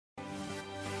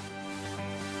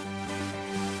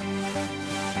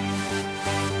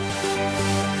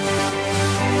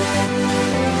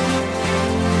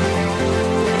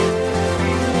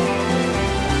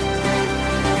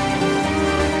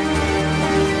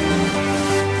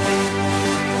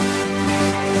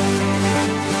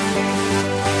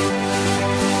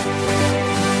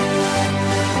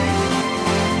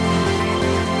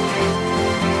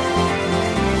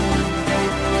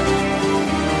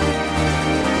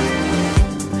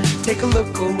Take a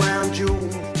look around you,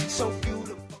 so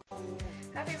beautiful.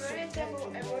 Happy birthday,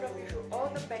 Taboo, and we wish you all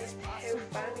the best. Have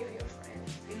fun with your friends.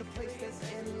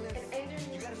 And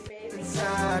Adrian, you're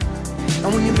amazing.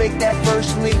 And when you make that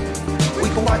first leap, we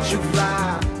can watch you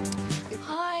fly.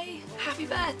 Hi, happy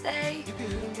birthday!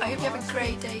 I hope you have a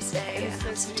great day today and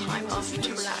have some time off to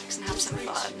relax and have some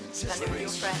fun, spend it with your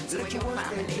friends and with your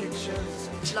family.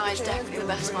 July is definitely the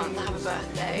best month to have a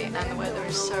birthday, and the weather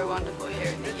is so wonderful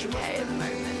here in the UK at the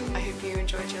moment. I hope you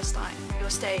enjoyed your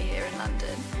stay here in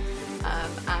London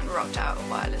and rocked out at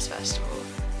Wireless Festival.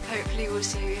 Hopefully we'll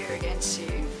see you here again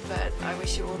soon, but I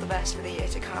wish you all the best for the year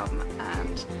to come,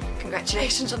 and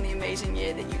congratulations on the amazing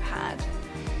year that you've had.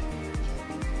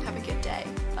 Have a good day.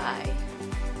 Bye.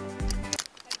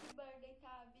 Happy birthday,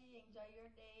 Tavi. Enjoy your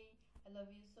day. I love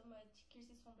you so much.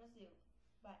 Kisses from Brazil.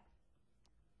 Bye.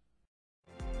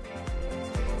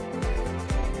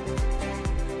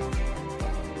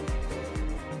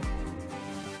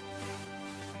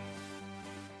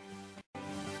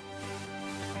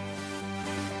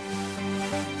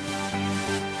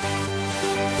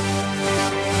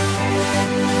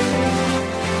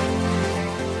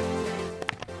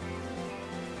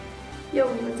 Yo,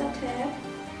 what's up, Tab?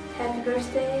 Happy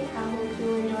birthday. I hope you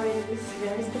enjoy this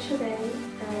very special day.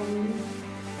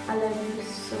 I love you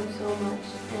so much,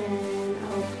 and I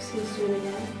hope to see you soon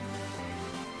again.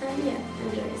 And yeah,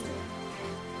 enjoy this day.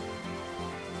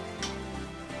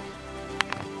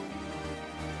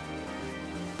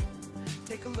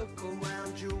 Take a look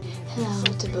around you. Hello,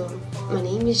 Taboo. My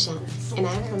name is Jean, and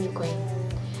I'm from Ukraine.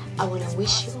 I want to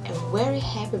wish you a very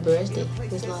happy birthday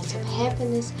with lots of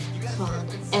happiness, fun,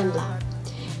 and love.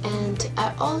 And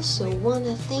I also want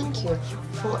to thank you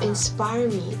for inspiring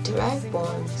me to write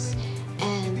poems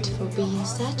and for being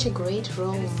such a great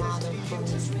role model for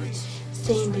me.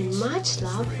 Sending much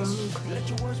love from Ukraine.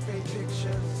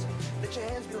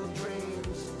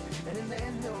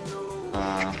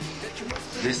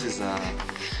 This is a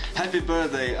happy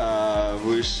birthday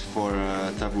wish for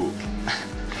Taboo.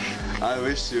 I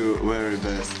wish you very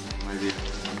best, my dear.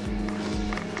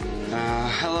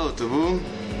 Hello, Taboo.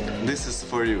 This is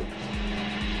for you.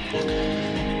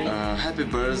 Happy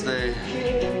birthday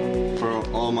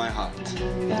from all my heart.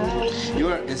 You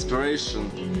are inspiration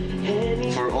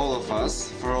for all of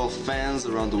us, for all fans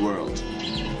around the world.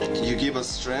 You give us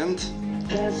strength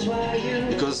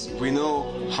because we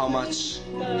know how much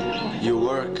you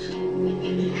work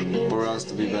for us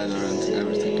to be better and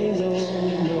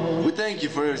everything. We thank you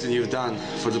for everything you've done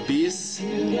for the peace,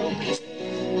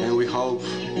 and we hope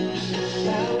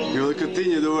you will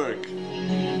continue the work.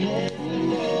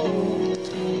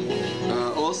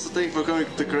 Also, thank you for coming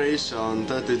to Croatia on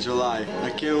 30th July. I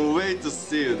can't wait to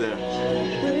see you there.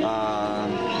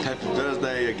 Happy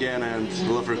birthday again, and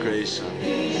love for Croatia.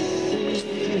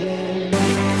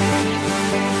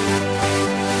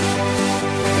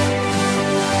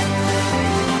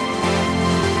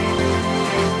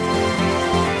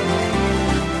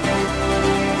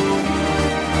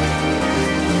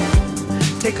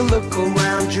 Take a look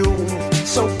around you,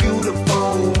 so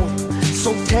beautiful,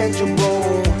 so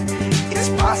tangible. It's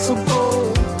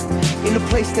possible in a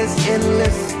place that's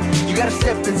endless. You gotta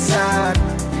step inside,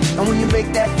 and when you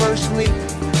make that first leap,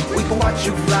 we can watch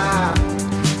you fly.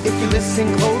 If you listen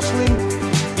closely,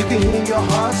 you can hear your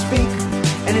heart speak,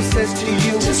 and it says to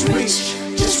you, just reach,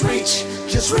 just reach,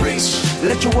 just reach.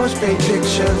 Let your words paint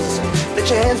pictures, let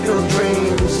your hands build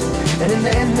dreams, and in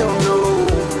the end they'll know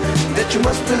that you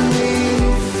must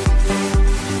believe.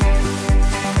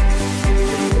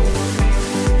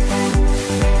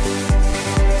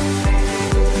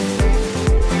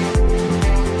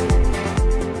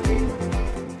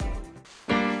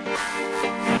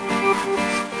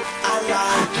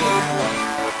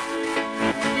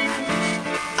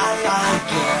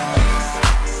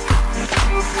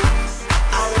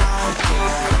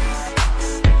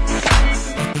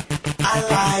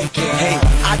 Hey,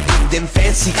 I dig them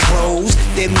fancy clothes,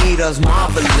 they made us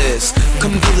marvelous.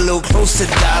 Come get a little closer,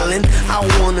 darling, I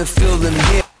wanna feel them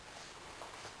here.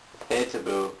 Hey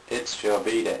Taboo, it's your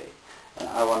B-Day, and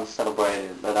I want to celebrate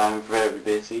it, but I'm very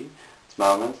busy at the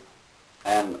moment,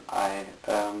 and I'm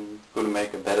going to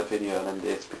make a better video than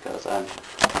this because I'm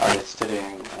already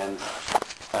studying and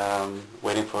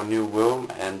waiting for a new room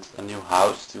and a new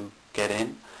house to get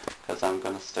in, because I'm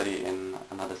going to study in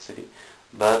another city.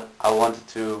 But I wanted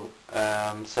to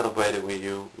celebrate it with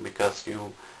you because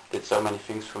you did so many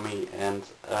things for me, and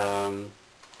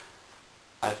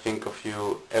I think of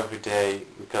you every day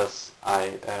because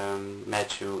I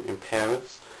met you in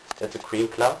Paris at the Queen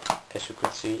Club, as you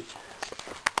could see,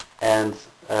 and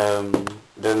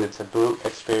during the Taboo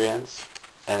experience,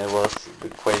 and it was the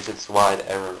craziest wide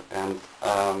ever, and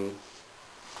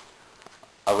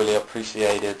I really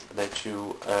appreciate it that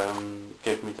you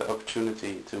gave me the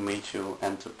opportunity to meet you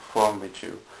and to perform with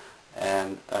you,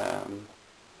 and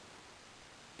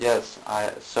yes,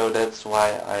 so that's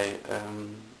why I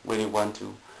really want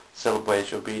to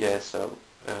celebrate your birthday. So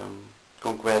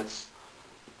congrats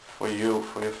for you,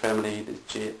 for your family,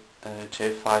 the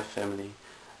J5 family,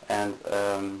 and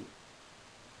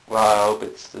well, I hope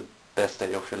it's the best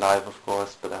day of your life, of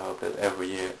course, but I hope that every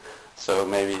year, so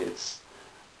maybe it's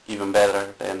even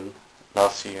better than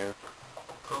last year.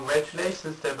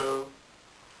 Congratulations, Taboo,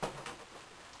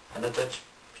 and the Dutch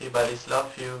Peabodys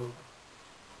love you.